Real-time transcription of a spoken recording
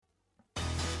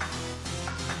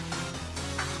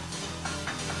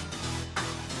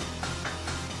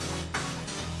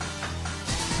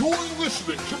You're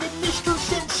listening to the Mr.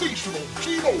 Sensational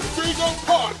Gino Vega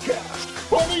podcast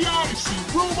on the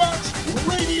IC Robots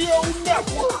Radio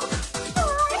Network.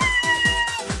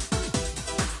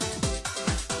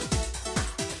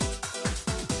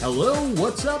 Hello,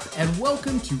 what's up, and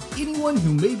welcome to anyone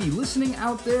who may be listening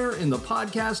out there in the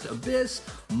podcast abyss.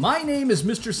 My name is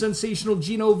Mr. Sensational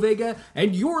Gino Vega,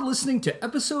 and you're listening to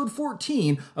episode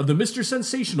 14 of the Mr.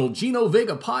 Sensational Gino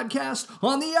Vega podcast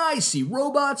on the IC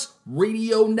Robots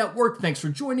Radio Network. Thanks for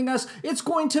joining us. It's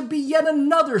going to be yet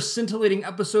another scintillating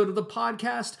episode of the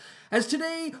podcast, as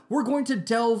today we're going to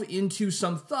delve into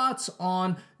some thoughts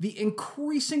on the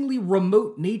increasingly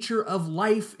remote nature of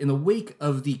life in the wake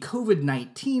of the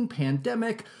COVID-19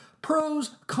 pandemic,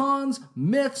 pros, cons,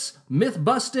 myths,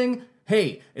 myth-busting.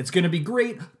 Hey, it's going to be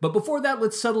great, but before that,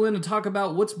 let's settle in and talk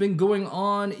about what's been going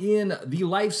on in the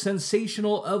life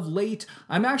sensational of late.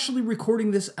 I'm actually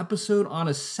recording this episode on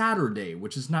a Saturday,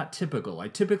 which is not typical. I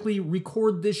typically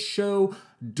record this show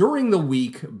during the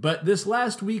week, but this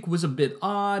last week was a bit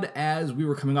odd as we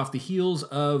were coming off the heels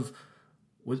of,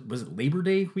 was it Labor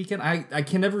Day weekend? I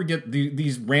can never get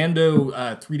these rando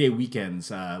 3-day weekends,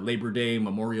 Labor Day,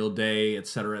 Memorial Day,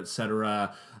 etc.,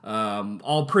 etc.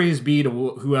 All praise be to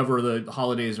whoever the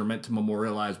holidays are meant to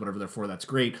memorialize, whatever they're for, that's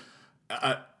great.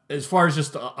 As far as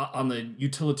just on the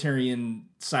utilitarian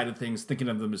side of things, thinking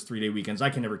of them as 3-day weekends, I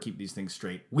can never keep these things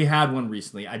straight. We had one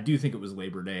recently. I do think it was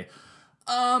Labor Day.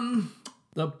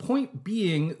 The point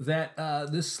being that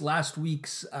this last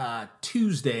week's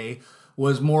Tuesday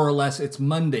was more or less, it's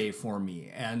Monday for me.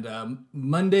 And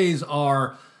Mondays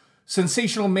are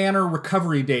sensational manner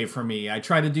recovery day for me. I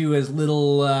try to do as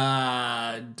little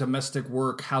domestic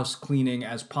work, house cleaning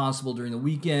as possible during the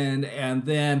weekend, and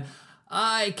then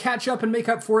I catch up and make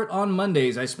up for it on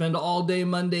Mondays. I spend all day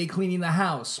Monday cleaning the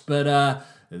house, but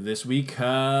this week,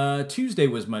 Tuesday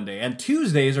was Monday, and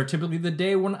Tuesdays are typically the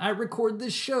day when I record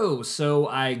this show, so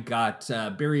I got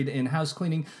buried in house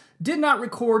cleaning. Did not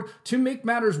record. To make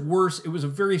matters worse, it was a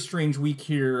very strange week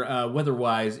here,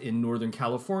 weather-wise, in Northern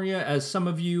California. As some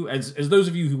of you, as those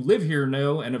of you who live here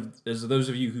know, and as those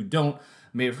of you who don't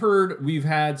may have heard, we've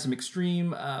had some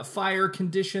extreme fire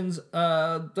conditions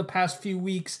the past few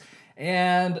weeks.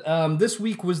 And this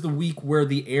week was the week where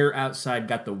the air outside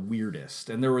got the weirdest.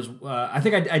 And there was, I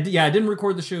didn't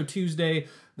record the show Tuesday.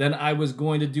 Then I was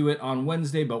going to do it on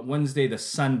Wednesday, but Wednesday the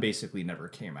sun basically never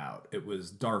came out. It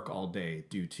was dark all day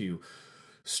due to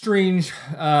strange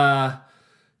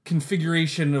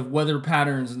configuration of weather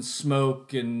patterns and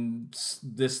smoke and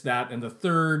this, that, and the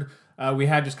third. We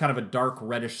had just kind of a dark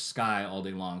reddish sky all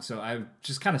day long. So I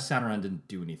just kind of sat around and didn't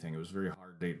do anything. It was very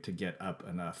hard to get up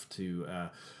enough to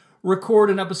record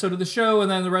an episode of the show,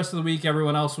 and then the rest of the week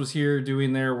everyone else was here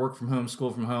doing their work from home, school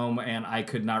from home, and I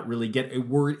could not really get a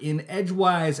word in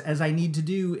edgewise as I need to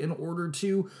do in order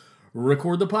to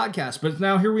record the podcast. But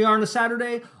now here we are on a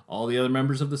Saturday. All the other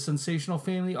members of the Sensational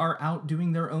family are out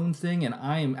doing their own thing, and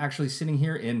I am actually sitting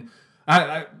here in,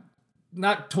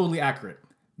 not totally accurate,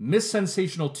 Miss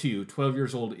Sensational 2, 12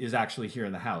 years old, is actually here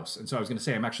in the house. And so I was going to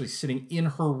say I'm actually sitting in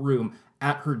her room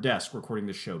at her desk recording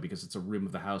the show because it's a room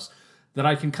of the house that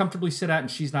I can comfortably sit at,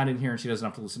 and she's not in here, and she doesn't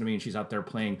have to listen to me, and she's out there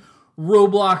playing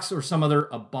Roblox or some other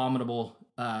abominable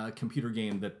computer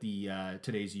game that the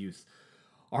today's youth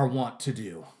are wont to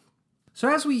do.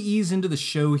 So as we ease into the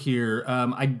show here,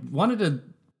 I wanted to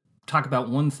talk about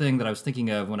one thing that I was thinking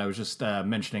of when I was just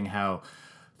mentioning how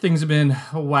things have been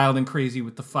wild and crazy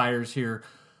with the fires here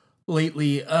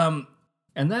lately, and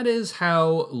that is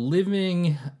how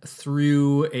living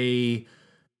through a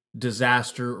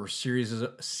disaster or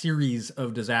series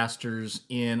of disasters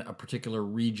in a particular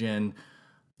region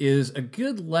is a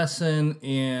good lesson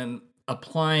in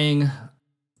applying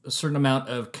a certain amount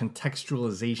of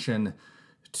contextualization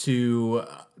to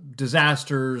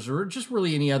disasters or just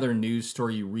really any other news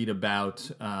story you read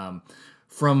about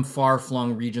from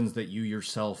far-flung regions that you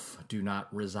yourself do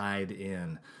not reside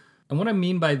in. And what I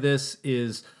mean by this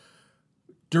is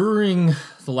during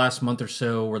the last month or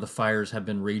so where the fires have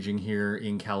been raging here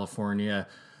in California,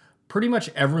 pretty much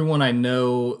everyone I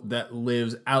know that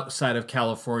lives outside of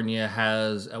California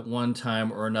has at one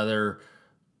time or another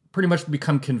pretty much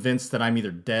become convinced that I'm either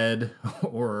dead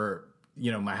or,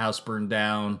 my house burned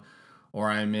down or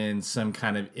I'm in some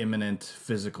kind of imminent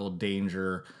physical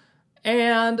danger.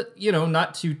 And,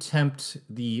 not to tempt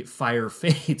the fire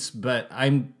fates, but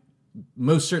I'm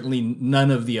most certainly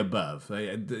none of the above.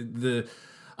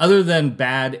 Other than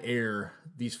bad air,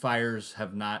 these fires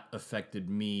have not affected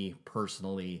me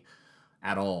personally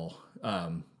at all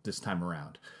this time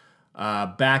around.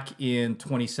 Back in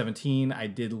 2017, I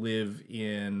did live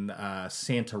in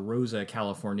Santa Rosa,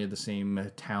 California, the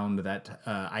same town that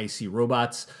IC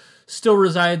Robots still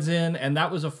resides in. And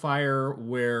that was a fire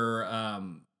where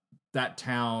that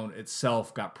town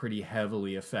itself got pretty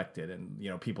heavily affected.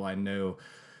 And, people I know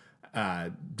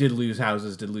did lose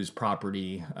houses, did lose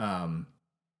property.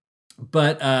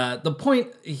 But the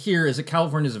point here is that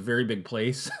California is a very big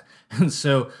place. And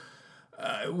so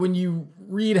when you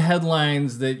read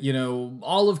headlines that,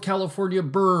 all of California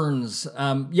burns,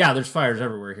 there's fires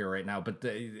everywhere here right now, but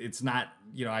it's not,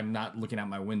 I'm not looking out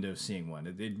my window seeing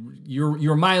one.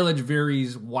 Your mileage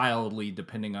varies wildly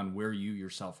depending on where you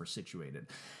yourself are situated.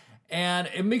 And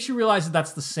it makes you realize that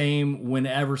that's the same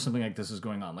whenever something like this is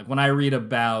going on. Like when I read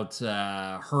about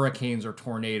hurricanes or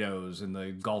tornadoes in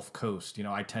the Gulf Coast,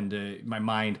 my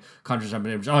mind conjures up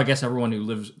an image. Oh, I guess everyone who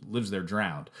lives there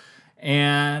drowned.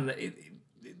 And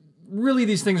really,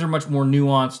 these things are much more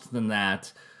nuanced than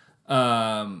that.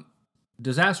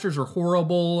 Disasters are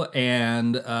horrible,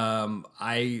 and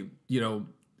I, am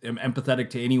empathetic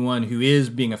to anyone who is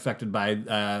being affected by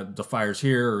the fires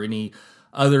here or any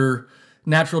other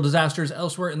natural disasters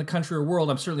elsewhere in the country or world.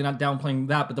 I'm certainly not downplaying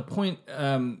that, but the point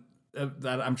that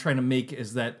I'm trying to make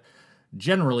is that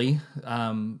generally,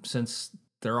 since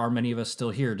there are many of us still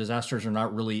here, disasters are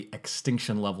not really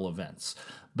extinction level events.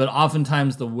 But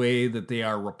oftentimes the way that they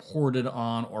are reported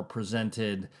on or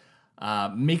presented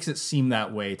makes it seem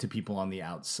that way to people on the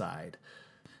outside.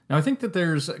 Now, I think that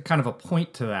there's kind of a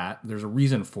point to that. There's a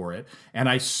reason for it. And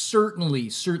I certainly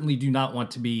do not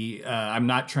want to be, I'm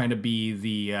not trying to be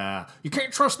the, you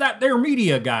can't trust that there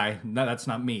media guy. No, that's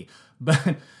not me.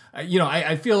 But,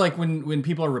 I feel like when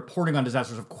people are reporting on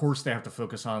disasters, of course they have to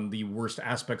focus on the worst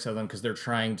aspects of them because they're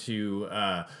trying to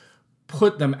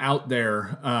put them out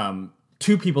there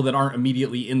to people that aren't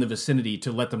immediately in the vicinity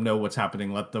to let them know what's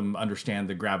happening, let them understand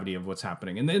the gravity of what's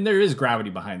happening. And there is gravity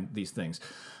behind these things.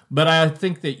 But I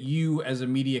think that you as a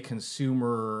media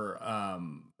consumer,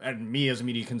 and me as a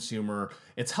media consumer,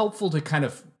 it's helpful to kind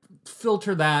of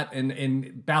filter that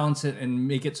and balance it and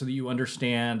make it so that you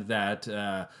understand that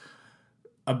a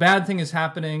bad thing is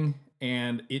happening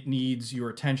and it needs your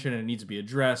attention and it needs to be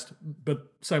addressed,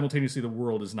 but simultaneously the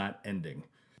world is not ending.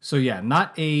 So yeah,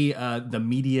 not the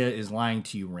media is lying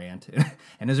to you rant.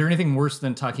 And is there anything worse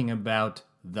than talking about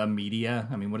the media?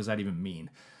 I mean, what does that even mean?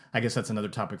 I guess that's another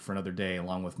topic for another day,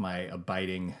 along with my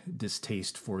abiding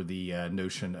distaste for the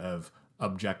notion of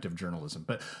objective journalism.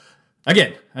 But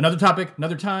again, another topic,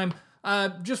 another time.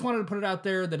 Just wanted to put it out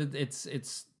there that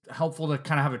it's helpful to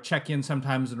kind of have a check-in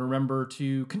sometimes and remember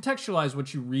to contextualize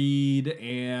what you read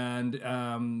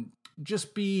and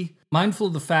just be mindful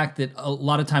of the fact that a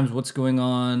lot of times what's going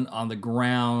on the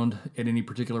ground at any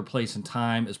particular place and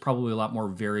time is probably a lot more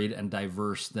varied and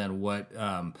diverse than what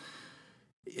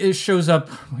it shows up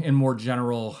in more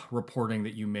general reporting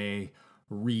that you may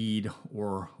read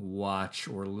or watch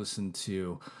or listen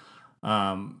to.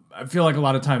 I feel like a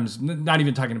lot of times, not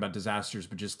even talking about disasters,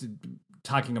 but just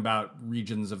talking about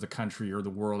regions of the country or the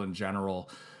world in general,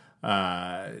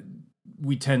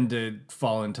 we tend to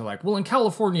fall into like, well, in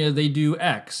California, they do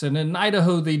X, and in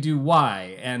Idaho, they do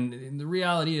Y. And the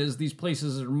reality is these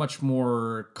places are much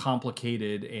more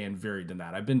complicated and varied than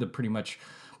that. I've been to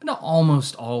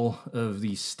almost all of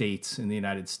these states in the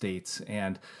United States,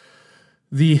 and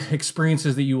the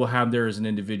experiences that you will have there as an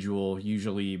individual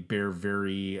usually bear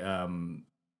very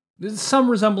some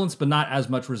resemblance, but not as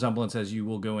much resemblance as you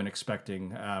will go in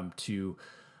expecting to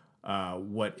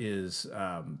what is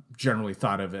generally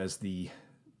thought of as the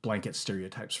blanket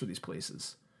stereotypes for these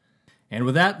places. And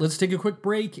with that, let's take a quick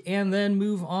break and then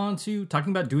move on to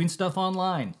talking about doing stuff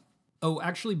online. Oh,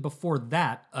 actually, before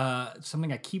that,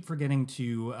 something I keep forgetting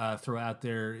to throw out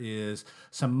there is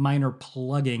some minor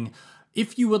plugging.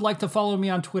 If you would like to follow me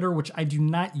on Twitter, which I do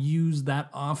not use that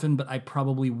often, but I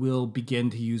probably will begin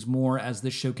to use more as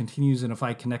this show continues, and if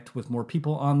I connect with more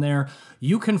people on there,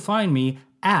 you can find me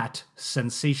at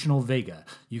Sensational Vega.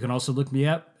 You can also look me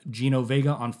up, Gino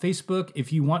Vega, on Facebook.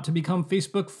 If you want to become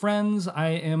Facebook friends, I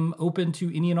am open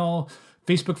to any and all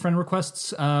Facebook friend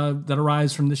requests that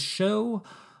arise from this show.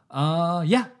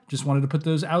 Just wanted to put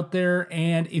those out there.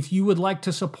 And if you would like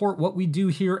to support what we do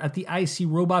here at the IC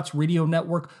Robots Radio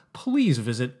Network, please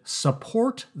visit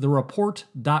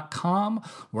supportthereport.com,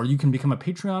 where you can become a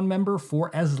Patreon member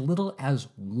for as little as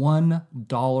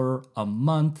 $1 a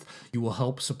month. You will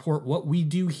help support what we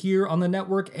do here on the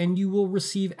network, and you will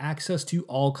receive access to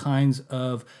all kinds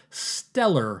of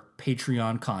stellar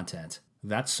Patreon content.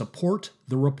 That's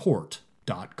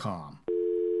supportthereport.com.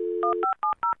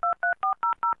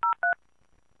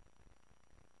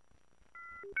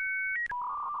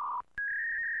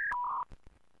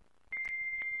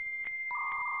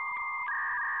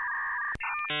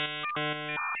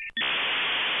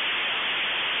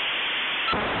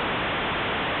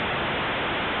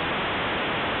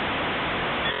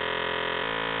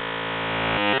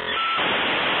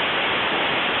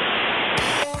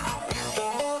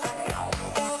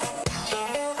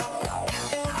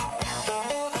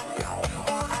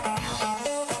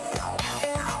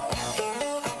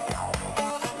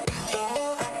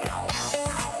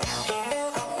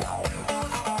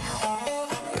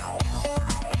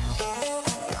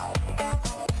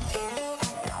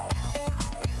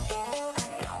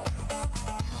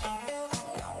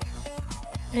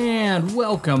 And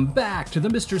welcome back to the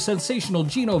Mr. Sensational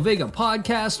Gino Vega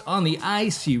podcast on the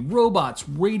IC Robots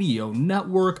Radio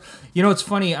Network. You know, it's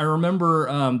funny, I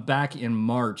remember back in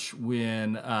March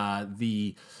when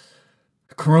the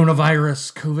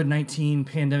coronavirus COVID-19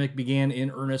 pandemic began in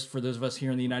earnest for those of us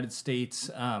here in the United States,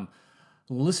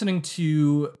 listening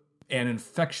to an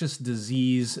infectious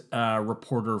disease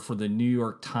reporter for the New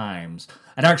York Times.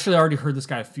 I'd actually already heard this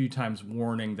guy a few times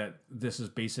warning that this is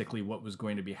basically what was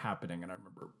going to be happening, and I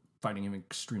remember finding him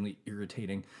extremely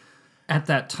irritating at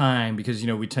that time because, you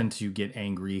know, we tend to get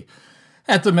angry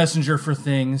at the messenger for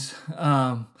things.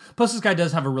 Plus, this guy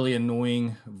does have a really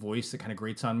annoying voice that kind of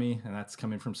grates on me, and that's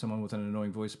coming from someone with an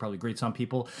annoying voice, probably grates on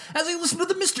people. As I listen to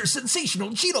the Mr.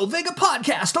 Sensational Gino Vega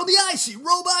podcast on the IC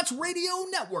Robots Radio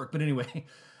Network. But anyway,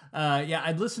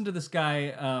 I'd listened to this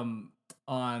guy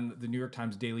on the New York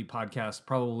Times Daily podcast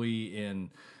probably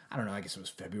in, I don't know, I guess it was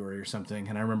February or something.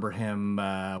 And I remember him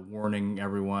warning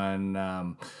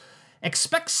everyone,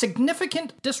 expect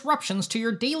significant disruptions to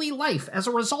your daily life as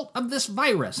a result of this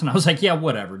virus. And I was like, yeah,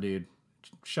 whatever, dude.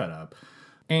 Shut up.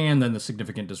 And then the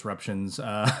significant disruptions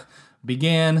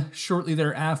began shortly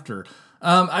thereafter.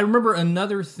 I remember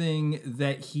another thing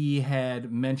that he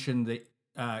had mentioned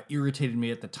that irritated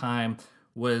me at the time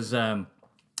was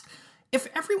if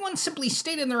everyone simply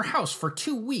stayed in their house for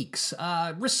 2 weeks,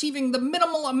 receiving the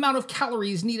minimal amount of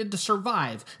calories needed to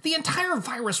survive, the entire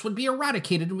virus would be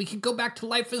eradicated and we could go back to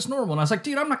life as normal. And I was like,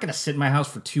 dude, I'm not going to sit in my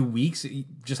house for 2 weeks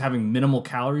just having minimal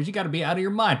calories. You got to be out of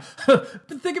your mind. But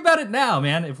think about it now,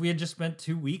 man. If we had just spent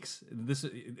 2 weeks,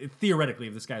 theoretically,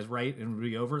 if this guy's right and it would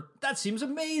be over, that seems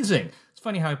amazing. It's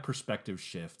funny how perspective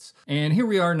shifts. And here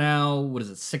we are now,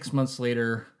 6 months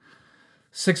later.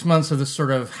 6 months of this sort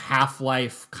of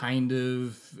half-life, kind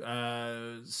of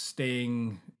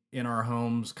staying in our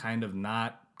homes, kind of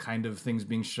not, kind of things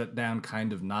being shut down,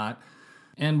 kind of not.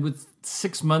 And with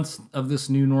 6 months of this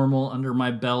new normal under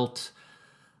my belt,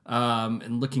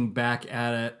 and looking back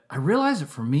at it, I realized that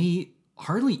for me,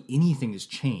 hardly anything has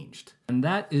changed. And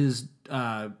that is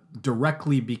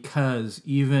directly because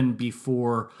even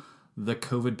before the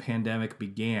COVID pandemic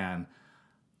began,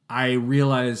 I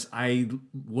realized I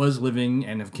was living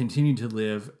and have continued to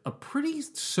live a pretty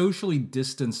socially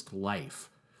distanced life.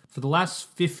 For the last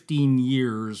 15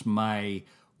 years, my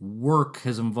work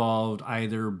has involved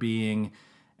either being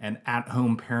an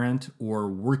at-home parent or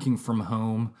working from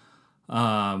home,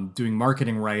 doing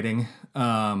marketing writing.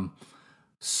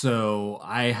 So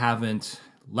I haven't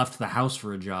left the house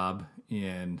for a job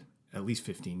in at least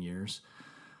 15 years.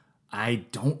 I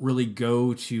don't really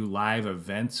go to live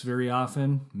events very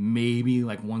often, maybe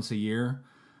like once a year.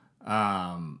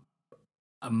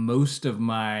 Most of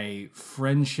my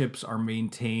friendships are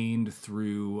maintained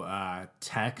through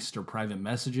text or private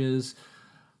messages.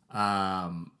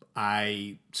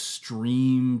 I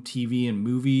stream TV and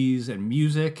movies and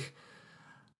music.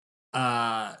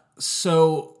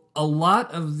 So a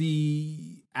lot of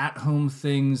the at-home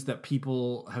things that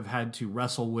people have had to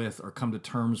wrestle with or come to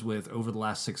terms with over the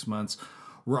last 6 months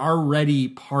were already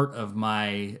part of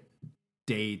my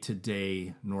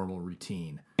day-to-day normal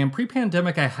routine. And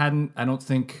pre-pandemic, I don't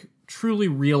think, truly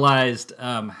realized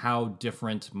how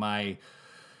different my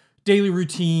daily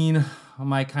routine,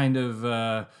 my kind of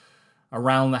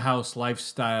around-the-house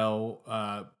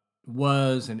lifestyle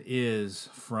was and is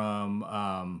from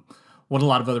what a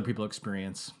lot of other people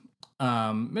experience.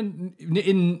 In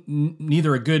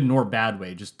neither a good nor bad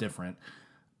way, just different.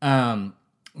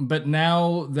 But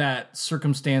now that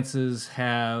circumstances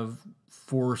have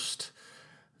forced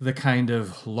the kind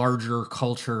of larger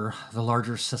culture, the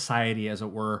larger society, as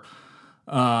it were,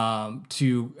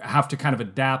 to have to kind of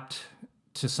adapt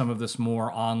to some of this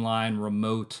more online,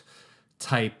 remote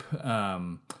type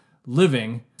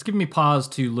living, it's given me pause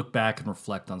to look back and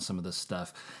reflect on some of this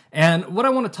stuff. And what I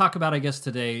want to talk about, I guess,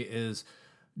 today is,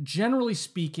 generally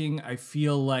speaking, I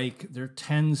feel like there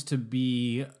tends to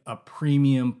be a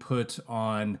premium put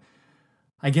on,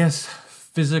 I guess,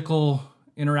 physical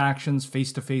interactions,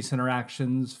 face-to-face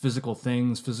interactions, physical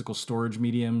things, physical storage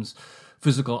mediums,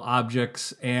 physical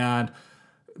objects. And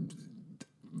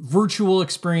virtual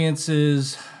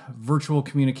experiences, virtual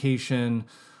communication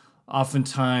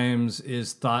oftentimes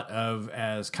is thought of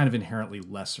as kind of inherently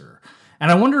lesser.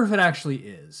 And I wonder if it actually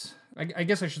is. I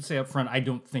guess I should say up front, I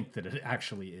don't think that it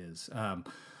actually is.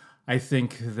 I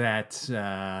think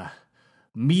that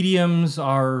mediums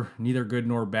are neither good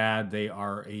nor bad. They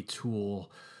are a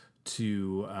tool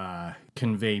to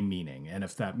convey meaning. And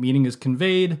if that meaning is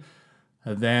conveyed,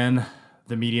 then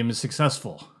the medium is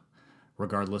successful,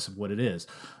 regardless of what it is.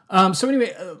 So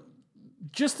anyway,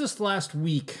 just this last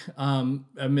week,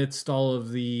 amidst all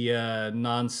of the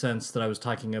nonsense that I was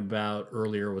talking about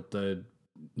earlier with the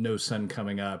no sun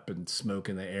coming up and smoke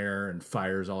in the air and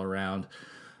fires all around,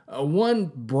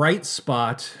 one bright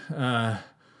spot, I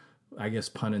guess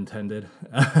pun intended,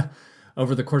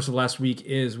 over the course of last week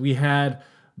is we had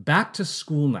back to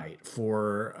school night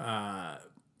for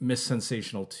Miss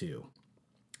Sensational 2.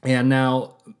 And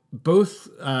now both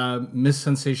Miss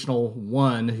Sensational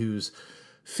 1, who's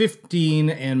 15,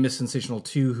 and Miss Sensational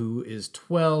 2, who is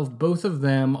 12, both of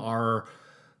them are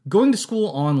going to school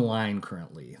online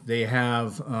currently. They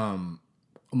have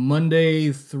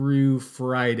Monday through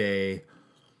Friday,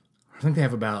 I think they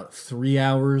have about 3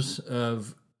 hours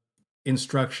of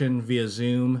instruction via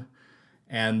Zoom.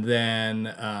 And then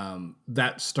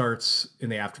that starts in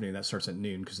the afternoon. That starts at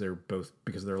noon because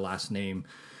of their last name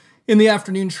in the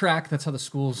afternoon track. That's how the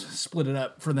schools split it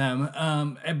up for them.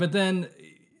 But then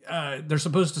they're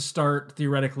supposed to start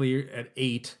theoretically at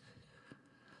 8.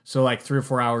 So like 3 or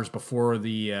 4 hours before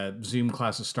the Zoom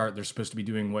classes start, they're supposed to be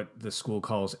doing what the school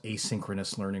calls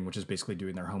asynchronous learning, which is basically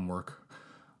doing their homework.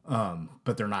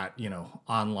 But they're not,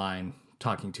 online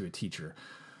talking to a teacher.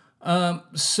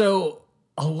 So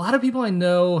a lot of people I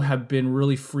know have been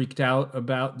really freaked out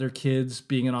about their kids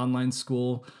being in online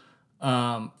school.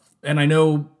 And I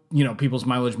know, people's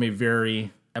mileage may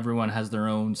vary. Everyone has their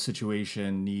own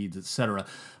situation, needs, etc.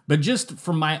 But just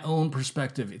from my own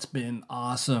perspective, it's been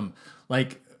awesome.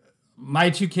 Like my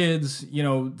 2 kids,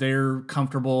 they're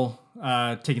comfortable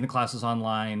taking the classes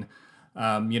online.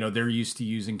 They're used to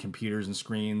using computers and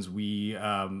screens. We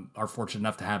are fortunate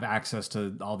enough to have access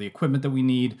to all the equipment that we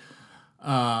need.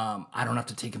 I don't have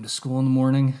to take them to school in the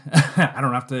morning. I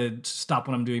don't have to stop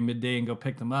what I'm doing midday and go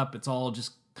pick them up. It's all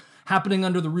just happening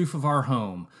under the roof of our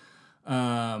home.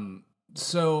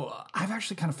 So I've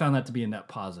actually kind of found that to be a net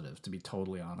positive, to be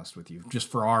totally honest with you, just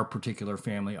for our particular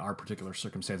family, our particular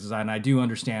circumstances. And I do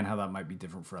understand how that might be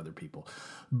different for other people.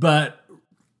 But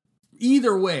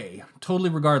either way, totally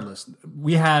regardless,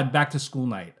 we had back to school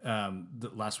night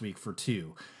last week for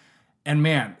 2. And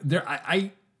man,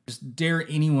 I just dare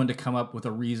anyone to come up with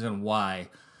a reason why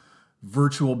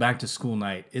virtual back to school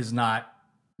night is not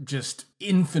just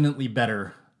infinitely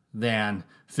better than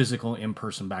physical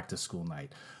in-person back to school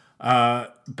night.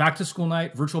 Back to school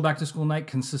night, virtual back to school night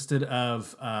consisted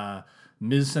of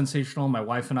Ms. Sensational, my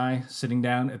wife and I sitting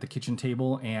down at the kitchen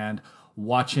table and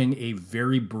watching a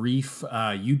very brief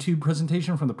YouTube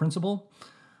presentation from the principal.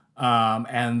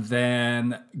 And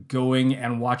then going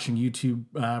and watching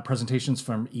YouTube presentations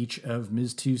from each of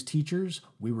Ms. 2's teachers.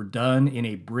 We were done in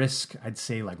a brisk, I'd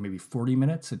say like maybe 40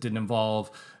 minutes. It didn't involve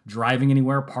driving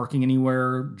anywhere, parking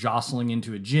anywhere, jostling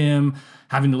into a gym,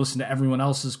 having to listen to everyone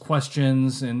else's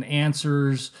questions and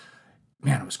answers.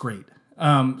 Man, it was great.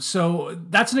 So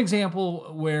that's an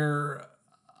example where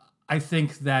I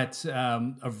think that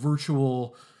a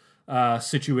virtual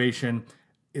situation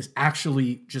is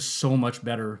actually just so much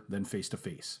better than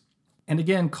face-to-face. And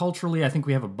again, culturally, I think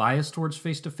we have a bias towards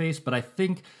face-to-face, but I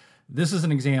think this is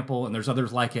an example, and there's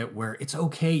others like it, where it's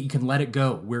okay, you can let it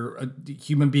go.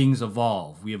 Human beings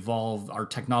evolve. We evolve, our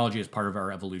technology is part of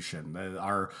our evolution.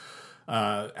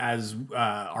 As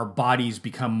our bodies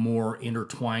become more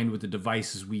intertwined with the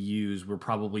devices we use, we're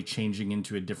probably changing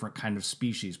into a different kind of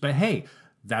species. But hey,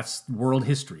 that's world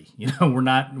history. We're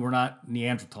not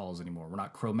Neanderthals anymore. We're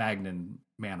not Cro-Magnon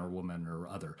man or woman or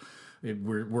other.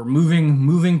 We're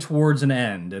moving towards an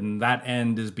end, and that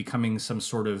end is becoming some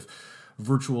sort of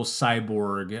virtual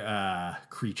cyborg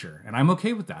creature. And I'm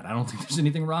okay with that. I don't think there's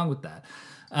anything wrong with that.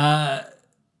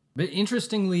 But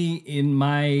interestingly, in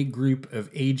my group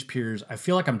of age peers, I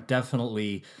feel like I'm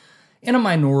definitely in a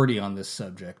minority on this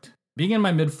subject. Being in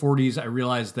my mid-40s, I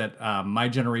realized that my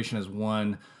generation is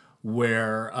one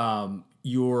where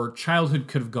your childhood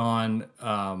could have gone,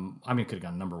 it could have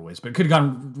gone a number of ways, but it could have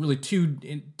gone really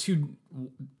two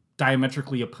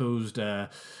diametrically opposed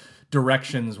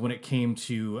directions when it came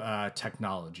to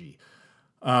technology.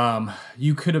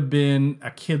 You could have been a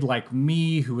kid like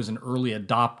me who was an early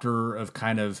adopter of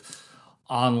kind of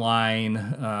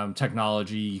online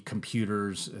technology,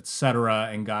 computers, etc.,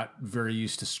 and got very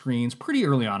used to screens pretty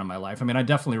early on in my life. I mean, I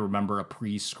definitely remember a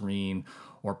pre-screen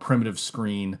or primitive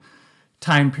screen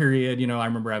time period. I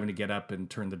remember having to get up and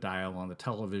turn the dial on the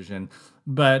television.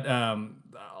 But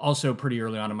also pretty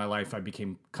early on in my life, I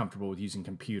became comfortable with using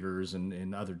computers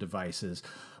and other devices.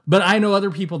 But I know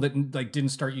other people that didn't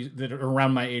start that are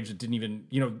around my age that didn't even,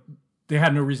 they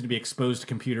had no reason to be exposed to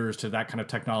computers, to that kind of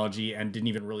technology, and didn't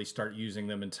even really start using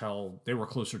them until they were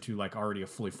closer to already a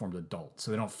fully formed adult. So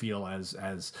they don't feel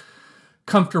as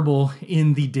comfortable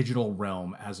in the digital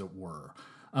realm, as it were.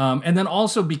 And then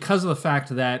also because of the fact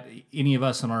that any of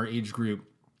us in our age group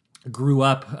grew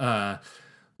up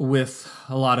with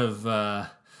a lot of, I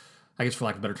guess for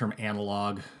lack of a better term,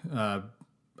 analog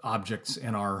objects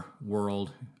in our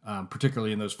world,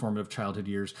 particularly in those formative childhood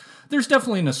years, there's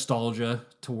definitely nostalgia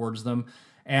towards them.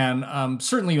 And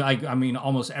certainly, I mean,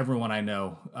 almost everyone I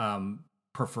know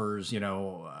prefers,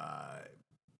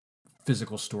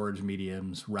 physical storage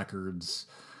mediums, records,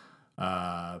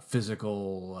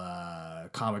 physical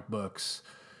comic books,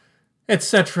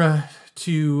 etc.,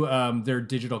 to their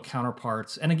digital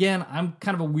counterparts. And again, I'm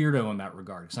kind of a weirdo in that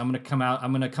regard, because I'm going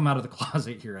to come out of the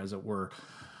closet here, as it were.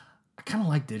 I kind of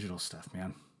like digital stuff,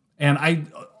 man. And I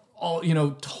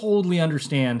totally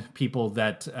understand people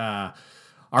that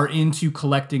are into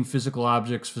collecting physical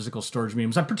objects, physical storage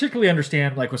mediums. I particularly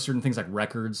understand with certain things like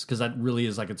records, because that really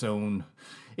is its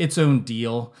own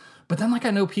deal. But then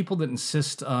I know people that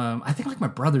insist, I think my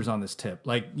brother's on this tip,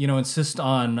 insist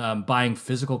on buying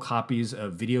physical copies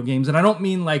of video games. And I don't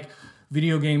mean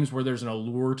video games where there's an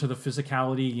allure to the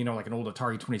physicality, like an old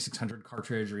Atari 2600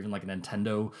 cartridge or even a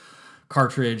Nintendo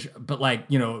cartridge, but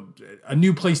a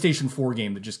new PlayStation 4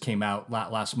 game that just came out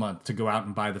last month, to go out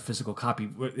and buy the physical copy,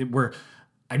 where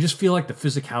I just feel the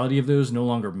physicality of those no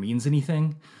longer means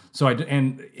anything. So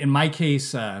and in my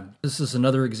case, this is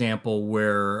another example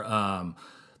where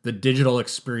the digital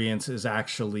experience is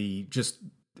actually just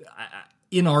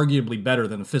inarguably better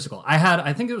than the physical.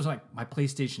 I think it was my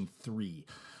PlayStation 3.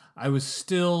 I was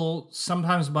still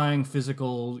sometimes buying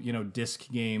physical,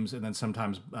 disc games, and then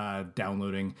sometimes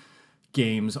downloading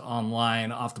games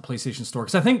online off the PlayStation Store.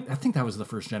 Because I think that was the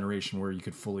first generation where you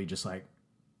could fully just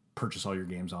purchase all your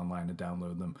games online and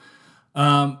download them.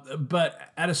 But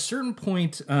at a certain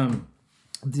point,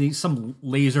 some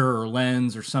laser or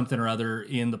lens or something or other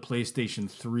in the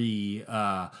PlayStation 3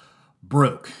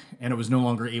 broke, and it was no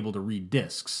longer able to read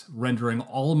discs, rendering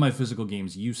all of my physical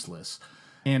games useless.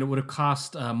 And it would have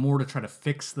cost more to try to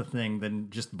fix the thing than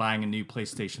just buying a new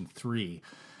PlayStation 3.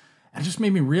 And it just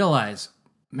made me realize,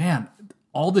 man,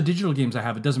 all the digital games I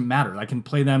have, it doesn't matter. I can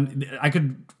play them. I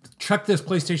could chuck this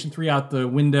PlayStation 3 out the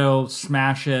window,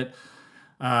 smash it,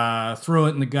 throw it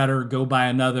in the gutter, go buy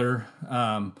another,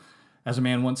 as a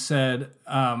man once said.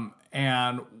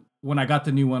 And when I got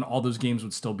the new one, all those games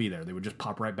would still be there. They would just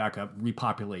pop right back up,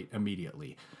 repopulate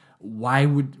immediately. Why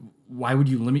would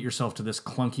you limit yourself to this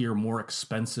clunkier, more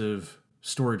expensive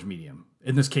storage medium?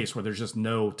 In this case, where there's just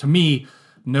no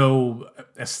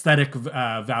aesthetic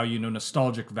value, no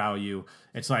nostalgic value.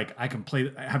 It's I can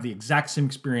have the exact same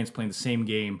experience playing the same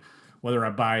game, whether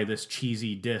I buy this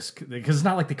cheesy disc, because it's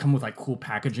not they come with cool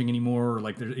packaging anymore,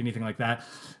 or there's anything like that.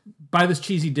 Buy this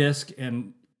cheesy disc,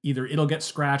 and either it'll get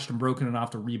scratched and broken and I'll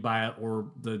have to rebuy it,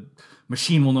 or the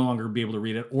machine will no longer be able to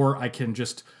read it, or I can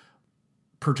just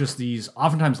purchase these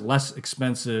oftentimes less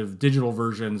expensive digital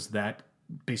versions that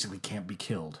basically can't be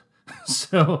killed.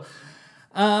 So,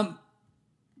 kind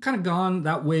of gone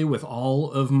that way with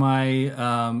all of my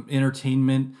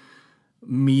entertainment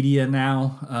media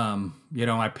now.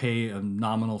 I pay a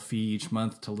nominal fee each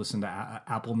month to listen to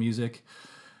Apple Music,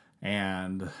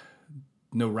 and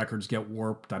no records get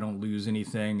warped. I don't lose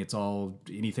anything. It's all,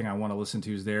 anything I want to listen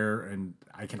to is there, and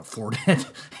I can afford it.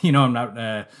 I'm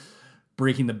not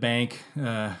breaking the bank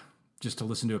just to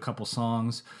listen to a couple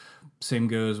songs. Same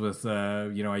goes with, I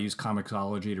use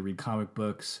Comixology to read comic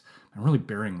books. I'm really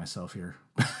burying myself here.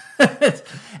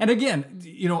 And again,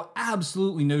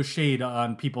 absolutely no shade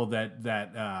on people that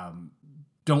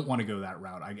don't want to go that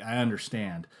route. I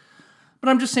understand. But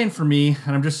I'm just saying, for me,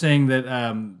 and I'm just saying that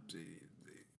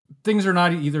things are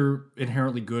not either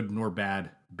inherently good nor bad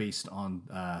based on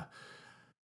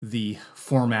the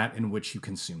format in which you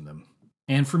consume them.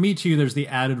 And for me, too, there's the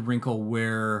added wrinkle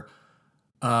where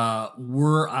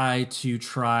were I to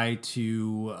try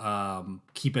to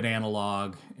keep it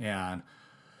analog and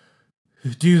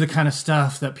do the kind of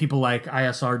stuff that people like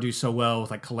ISR do so well,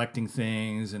 with collecting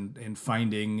things and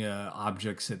finding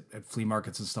objects at flea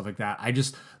markets and stuff like that.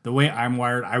 The way I'm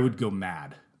wired, I would go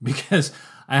mad, because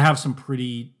I have some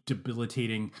pretty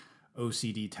debilitating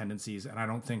OCD tendencies, and I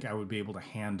don't think I would be able to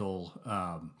handle.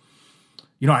 I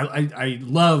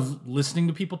love listening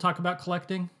to people talk about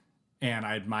collecting, and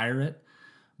I admire it,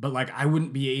 but like I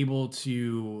wouldn't be able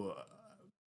to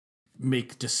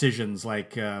make decisions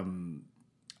like I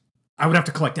would have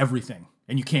to collect everything,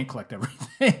 and you can't collect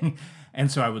everything, and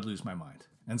so I would lose my mind.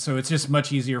 And so it's just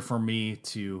much easier for me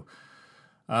to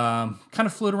kind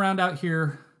of float around out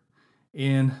here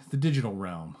in the digital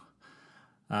realm.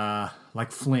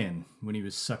 Like Flynn when he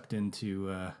was sucked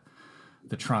into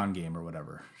the Tron game or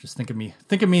whatever. Just think of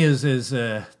me as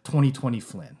 2020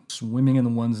 Flynn, swimming in the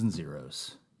ones and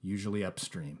zeros, usually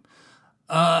upstream.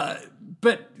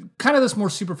 But kind of this more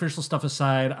superficial stuff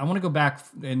aside, I want to go back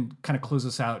and kind of close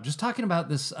this out, just talking about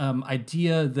this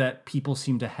idea that people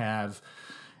seem to have,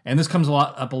 and this comes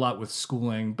up a lot with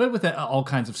schooling, but with all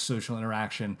kinds of social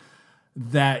interaction,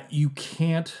 that you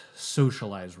can't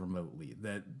socialize remotely,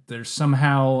 that there's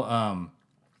somehow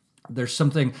there's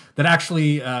something that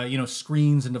actually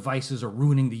screens and devices are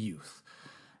ruining the youth.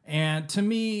 And to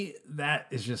me, that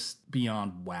is just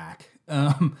beyond whack.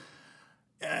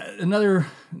 Another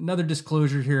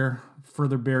disclosure here,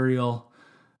 further burial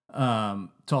to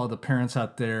all the parents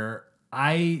out there.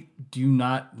 I do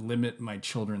not limit my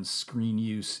children's screen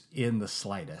use in the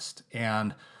slightest.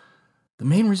 And the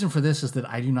main reason for this is that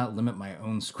I do not limit my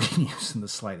own screen use in the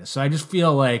slightest. So I just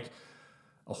feel like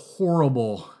a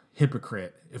horrible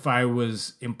hypocrite if I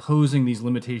was imposing these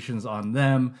limitations on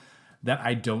them that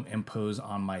I don't impose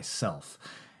on myself.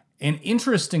 And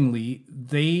interestingly,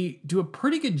 they do a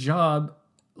pretty good job,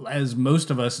 as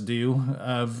most of us do,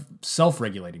 of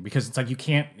self-regulating, because it's like you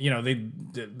can't,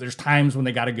 there's times when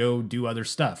they got to go do other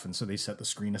stuff, and so they set the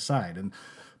screen aside. And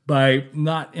by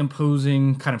not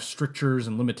imposing kind of strictures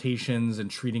and limitations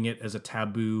and treating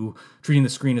the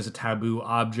screen as a taboo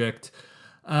object,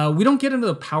 we don't get into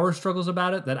the power struggles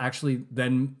about it that actually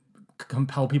then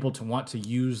compel people to want to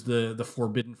use the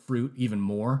forbidden fruit even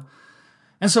more.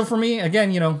 And so for me,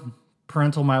 again,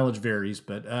 parental mileage varies,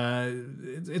 but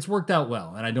it's worked out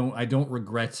well, and I don't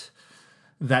regret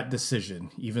that decision,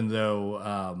 even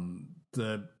though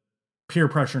the peer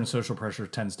pressure and social pressure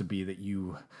tends to be that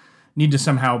you need to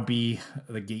somehow be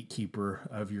the gatekeeper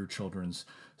of your children's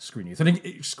screen use. I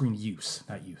think screen use,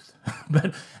 not youth.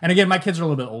 And again, my kids are a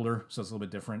little bit older, so it's a little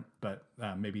bit different, but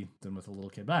maybe than with a little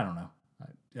kid, but I don't know.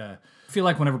 I feel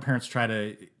like whenever parents try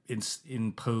to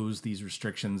impose these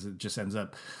restrictions, it just ends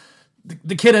up,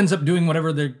 the kid ends up doing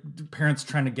whatever the parents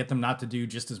trying to get them not to do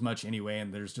just as much anyway,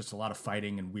 and there's just a lot of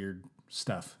fighting and weird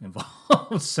stuff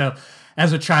involved. So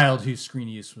as a child whose screen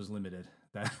use was limited,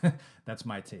 that's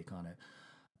my take on it.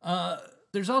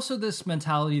 There's also this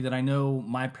mentality that I know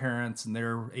my parents and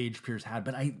their age peers had,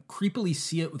 but I creepily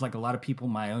see it with like a lot of people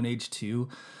my own age too,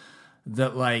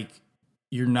 that like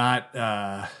you're not,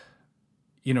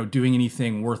 doing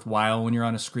anything worthwhile when you're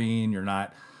on a screen. You're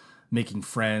not making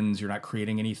friends. You're not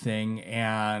creating anything.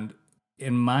 And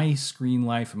in my screen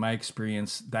life, in my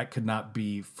experience, that could not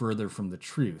be further from the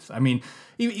truth. I mean,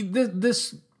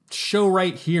 this show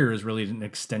right here is really an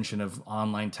extension of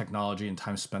online technology and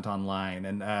time spent online,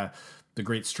 and the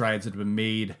great strides that have been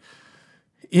made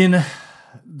in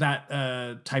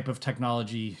that type of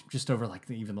technology just over like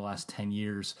even the last 10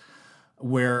 years,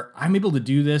 where I'm able to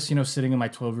do this, sitting in my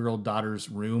 12-year-old daughter's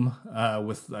room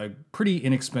with pretty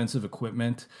inexpensive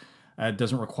equipment. It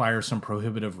doesn't require some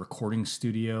prohibitive recording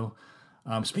studio.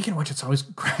 Speaking of which, it always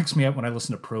cracks me up when I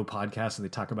listen to pro podcasts and they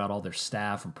talk about all their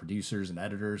staff and producers and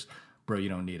editors. Bro, you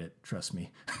don't need it. Trust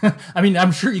me. I mean,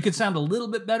 I'm sure you could sound a little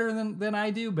bit better than I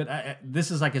do, but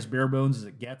this is like as bare bones as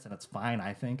it gets, and it's fine,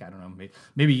 I think. I don't know.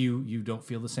 Maybe you don't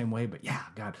feel the same way, but yeah,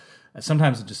 God,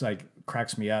 sometimes it just like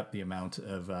cracks me up, the amount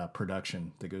of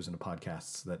production that goes into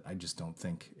podcasts that I just don't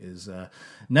think is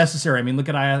necessary. I mean, look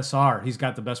at ISR. He's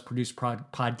got the best produced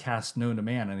podcast known to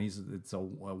man, and it's a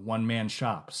one-man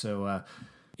shop. So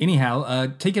anyhow,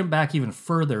 taking it back even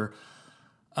further,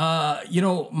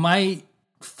 my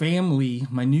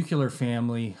nuclear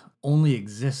family only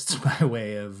exists by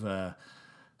way of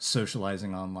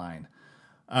socializing online.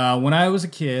 When I was a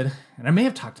kid, and I may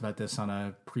have talked about this on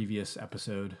a previous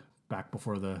episode back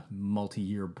before the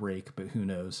multi-year break, but who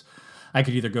knows? I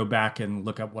could either go back and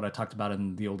look up what I talked about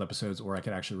in the old episodes, or I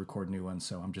could actually record new ones,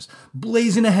 so I'm just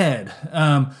blazing ahead.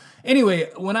 Anyway,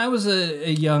 when I was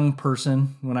a young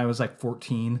person, when I was like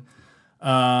 14,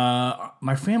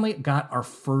 my family got our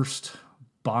first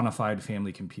bona fide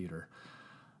family computer.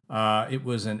 It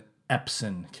was an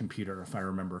Epson computer, if I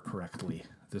remember correctly.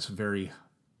 This very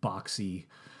boxy,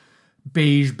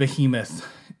 beige behemoth.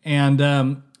 And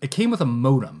it came with a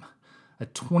modem, a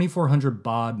 2400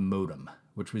 baud modem,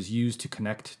 which was used to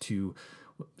connect to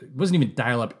it wasn't even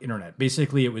dial-up internet.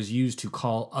 Basically, it was used to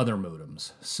call other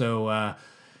modems. So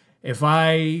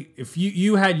if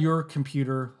you had your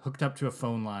computer hooked up to a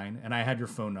phone line and I had your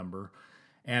phone number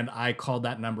and I called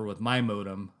that number with my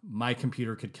modem, my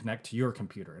computer could connect to your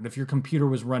computer. And if your computer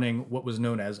was running what was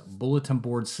known as bulletin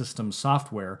board system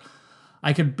software,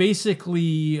 I could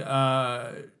basically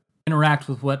interact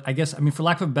with what, I guess, I mean, for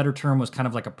lack of a better term, was kind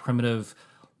of like a primitive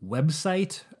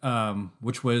website,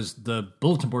 which was the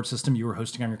bulletin board system you were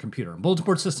hosting on your computer. And bulletin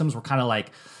board systems were kind of like,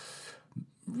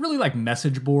 really like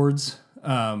message boards.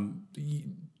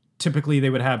 Typically,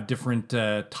 they would have different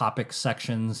topic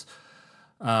sections.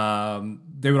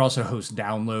 They would also host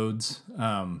downloads.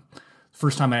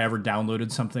 First time I ever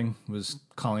downloaded something was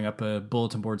calling up a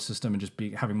bulletin board system and just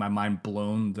having my mind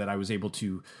blown that I was able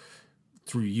to,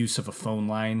 through use of a phone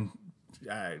line,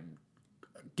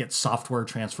 get software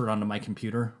transferred onto my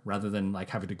computer rather than like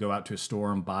having to go out to a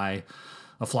store and buy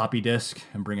a floppy disk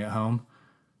and bring it home.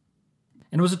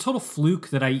 And it was a total fluke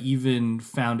that I even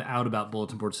found out about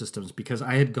bulletin board systems because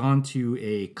I had gone to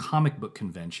a comic book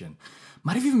convention.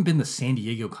 Might have even been the San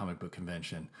Diego Comic Book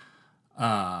Convention,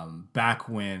 back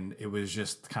when it was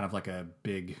just kind of like a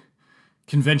big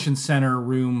convention center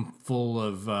room full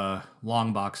of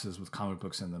long boxes with comic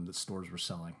books in them that stores were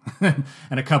selling,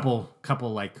 and a couple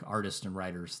like artists and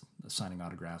writers signing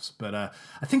autographs. But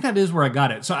I think that is where I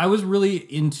got it. So I was really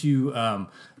into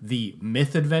the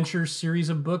Myth Adventures series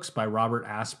of books by Robert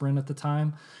Asprin at the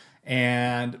time.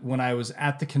 And when I was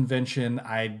at the convention,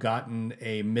 I'd gotten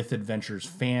a Myth Adventures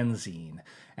fanzine.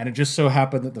 And it just so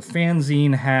happened that the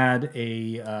fanzine had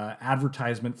a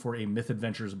advertisement for a Myth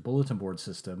Adventures bulletin board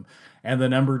system. And the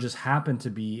number just happened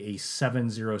to be a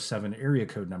 707 area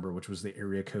code number, which was the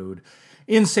area code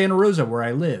in Santa Rosa where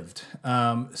I lived.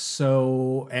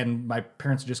 And my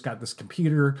parents just got this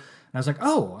computer. And I was like,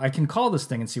 oh, I can call this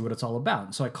thing and see what it's all about.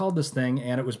 And so I called this thing,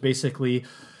 and it was basically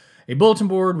a bulletin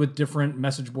board with different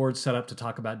message boards set up to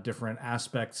talk about different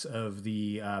aspects of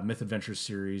the Myth Adventures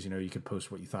series. You know, you could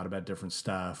post what you thought about different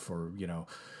stuff, or, you know,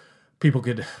 people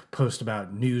could post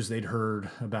about news they'd heard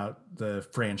about the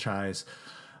franchise.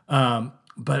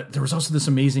 But there was also this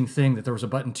amazing thing that there was a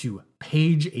button to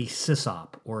page a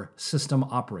sysop, or system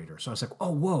operator. So I was like,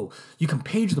 oh, whoa, you can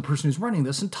page the person who's running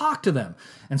this and talk to them.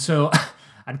 And so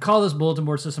I'd call this bulletin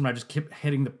board system, and I just kept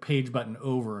hitting the page button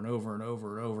over and over and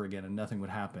over and over again, and nothing would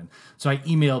happen. So I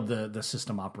emailed the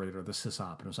system operator, the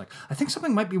sysop, and it was like, I think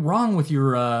something might be wrong with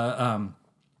your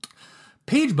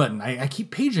page button. I keep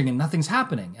paging and nothing's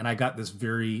happening. And I got this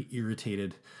very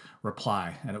irritated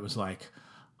reply, and it was like,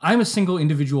 I'm a single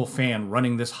individual fan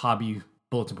running this hobby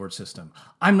bulletin board system.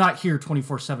 I'm not here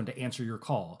 24/7 to answer your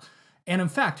call. And in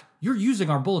fact, you're using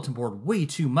our bulletin board way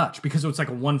too much, because it's like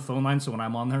a one phone line. So when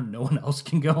I'm on there, no one else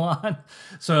can go on.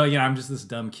 So, you know, I'm just this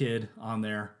dumb kid on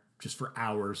there just for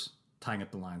hours tying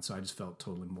up the line. So I just felt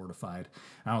totally mortified.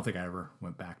 I don't think I ever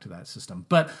went back to that system.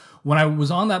 But when I was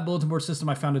on that bulletin board system,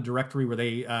 I found a directory where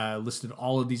they listed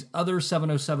all of these other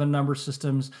 707 number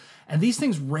systems. And these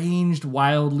things ranged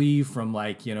wildly from,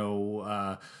 like, you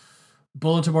know,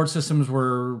 bulletin board systems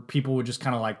where people would just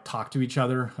kind of like talk to each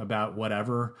other about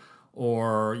whatever.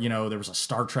 Or, you know, there was a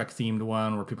Star Trek themed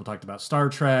one where people talked about Star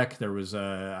Trek. There was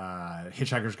a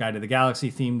Hitchhiker's Guide to the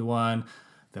Galaxy themed one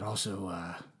that also,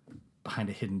 behind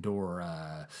a hidden door,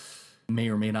 may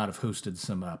or may not have hosted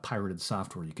some pirated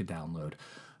software you could download.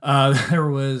 There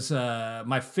was,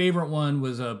 my favorite one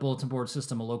was a bulletin board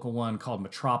system, a local one called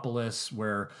Metropolis,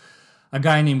 where a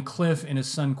guy named Cliff and his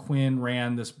son Quinn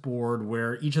ran this board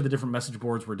where each of the different message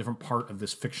boards were a different part of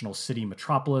this fictional city,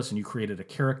 Metropolis, and you created a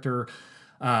character.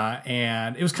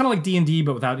 And it was kind of like D&D,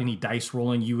 but without any dice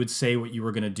rolling. You would say what you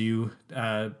were going to do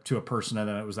to a person, and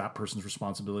then it was that person's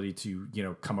responsibility to, you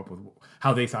know, come up with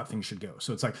how they thought things should go.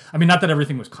 So it's like, I mean, not that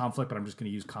everything was conflict, but I'm just going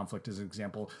to use conflict as an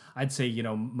example. I'd say, you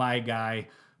know, my guy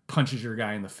punches your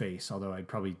guy in the face, although I'd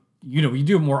probably, you know, you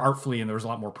do it more artfully and there was a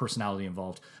lot more personality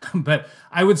involved. But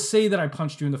I would say that I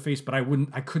punched you in the face, but I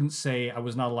couldn't say, I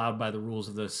was not allowed by the rules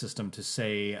of the system to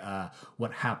say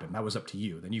what happened. That was up to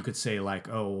you. Then you could say, like,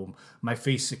 oh, my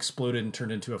face exploded and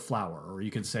turned into a flower. Or you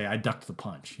could say, I ducked the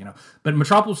punch, you know. But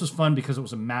Metropolis was fun because it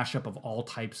was a mashup of all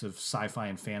types of sci-fi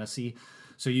and fantasy.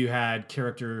 So you had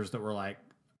characters that were like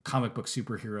comic book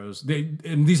superheroes.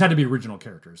 And these had to be original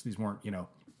characters. These weren't, you know,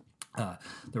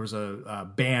 there was a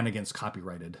ban against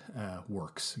copyrighted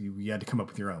works. You had to come up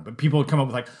with your own. But people would come up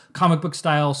with like comic book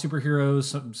style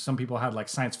superheroes. Some people had like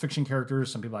science fiction characters.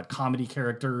 Some people had comedy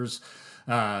characters.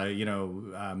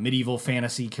 Medieval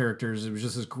fantasy characters. It was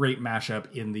just this great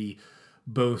mashup in the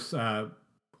both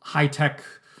high tech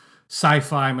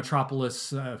sci-fi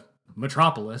Metropolis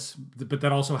metropolis, but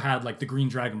that also had like the Green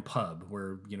Dragon pub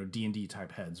where, D&D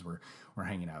type heads were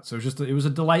hanging out. So it was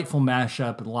a delightful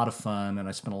mashup and a lot of fun, and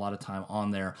I spent a lot of time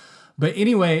on there. But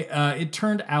anyway, it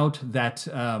turned out that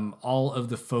all of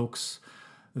the folks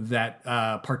that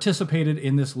participated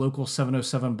in this local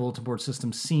 707 bulletin board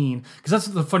system scene, because that's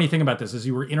the funny thing about this, is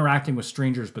you were interacting with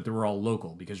strangers, but they were all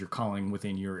local because you're calling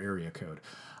within your area code.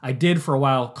 I did for a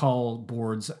while call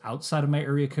boards outside of my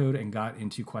area code and got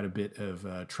into quite a bit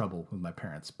of trouble with my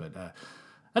parents, but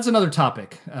that's another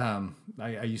topic.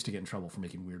 I used to get in trouble for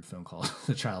making weird phone calls as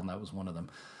a child, and that was one of them.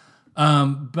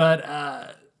 But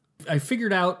I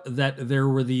figured out that there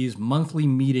were these monthly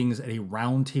meetings at a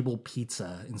Round Table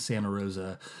Pizza in Santa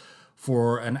Rosa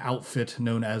for an outfit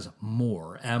known as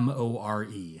MORE,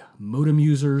 M-O-R-E, Modem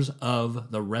Users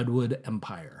of the Redwood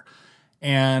Empire.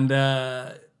 And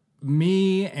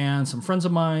me and some friends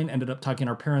of mine ended up talking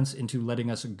our parents into letting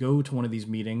us go to one of these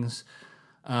meetings.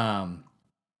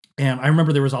 And I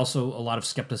remember there was also a lot of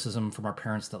skepticism from our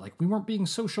parents that like we weren't being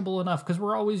sociable enough because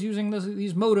we're always using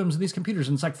these modems and these computers.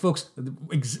 And it's like, folks,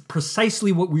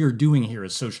 precisely what we are doing here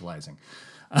is socializing.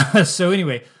 So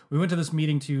anyway, we went to this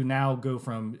meeting to now go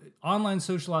from online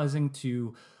socializing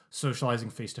to socializing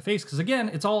face-to-face. Because again,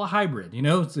 it's all a hybrid,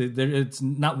 it's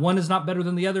not, one is not better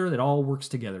than the other. It all works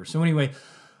together. So anyway,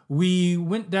 we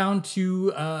went down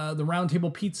to the Round Table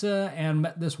Pizza and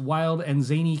met this wild and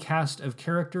zany cast of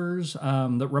characters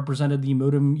that represented the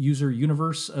modem user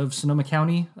universe of Sonoma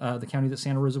County, the county that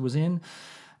Santa Rosa was in.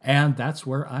 And that's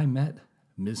where I met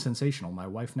Ms. Sensational, my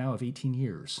wife now of 18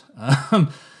 years.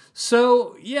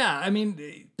 So, yeah, I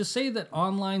mean, to say that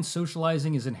online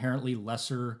socializing is inherently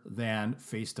lesser than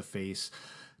face-to-face,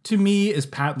 to me, is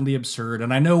patently absurd.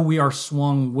 And I know we are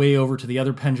swung way over to the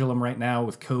other pendulum right now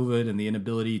with COVID and the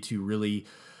inability to really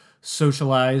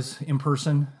socialize in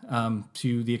person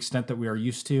to the extent that we are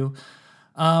used to.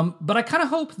 But I kind of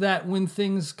hope that when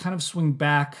things kind of swing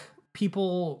back,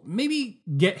 people maybe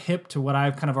get hip to what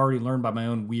I've kind of already learned by my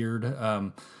own weird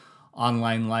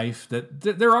online life, that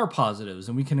there are positives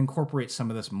and we can incorporate some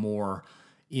of this more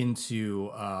into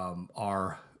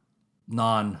our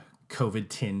non-COVID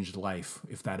tinged life,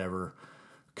 if that ever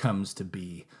comes to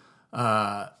be.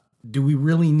 Do we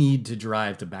really need to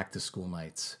drive to back to school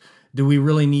nights? Do we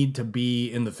really need to be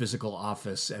in the physical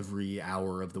office every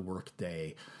hour of the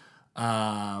workday?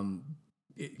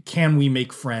 Can we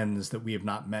make friends that we have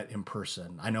not met in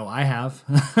person? I know I have.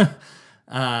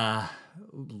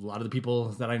 A lot of the people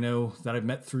that I know that I've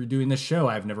met through doing this show,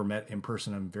 I've never met in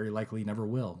person and very likely never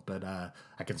will. But I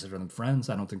consider them friends.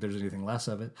 I don't think there's anything less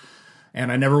of it.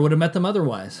 And I never would have met them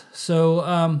otherwise.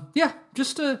 So, yeah,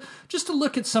 just to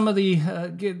look at some of the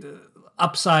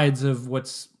upsides of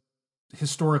what's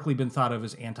historically been thought of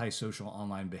as antisocial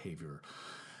online behavior.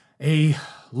 A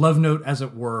love note, as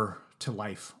it were, to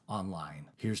life online.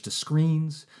 Here's to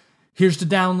screens. Here's to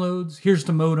downloads. Here's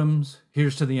to modems.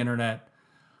 Here's to the internet.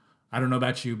 I don't know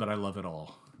about you, but I love it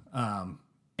all.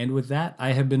 And with that,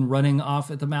 I have been running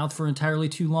off at the mouth for entirely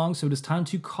too long, so it is time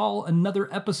to call another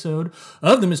episode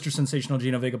of the Mr. Sensational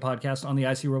Gino Vega podcast on the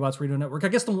IC Robots Radio Network. I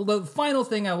guess the final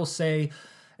thing I will say,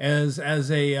 as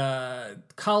a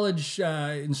college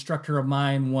instructor of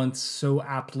mine once so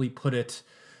aptly put it,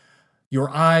 your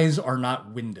eyes are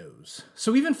not windows.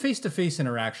 So even face-to-face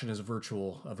interaction is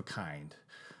virtual of a kind.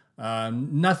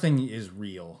 Nothing is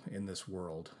real in this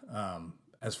world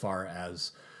as far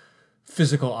as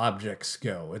physical objects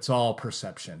go. It's all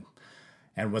perception.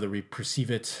 And whether we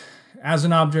perceive it as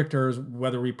an object or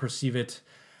whether we perceive it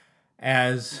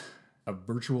as a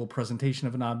virtual presentation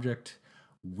of an object,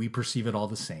 we perceive it all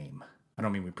the same. I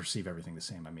don't mean we perceive everything the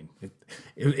same. I mean,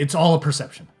 it's all a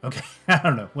perception. Okay, I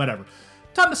don't know, whatever.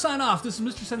 Time to sign off. This is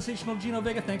Mr. Sensational Gino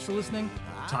Vega. Thanks for listening.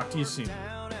 Talk to you soon.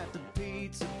 Down at the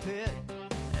pizza pit,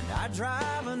 and I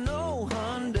drive an old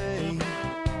Hyundai.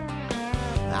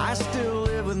 I still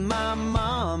live with my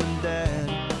mom and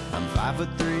dad. I'm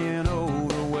 5'3" and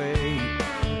overweight.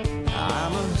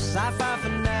 I'm a sci-fi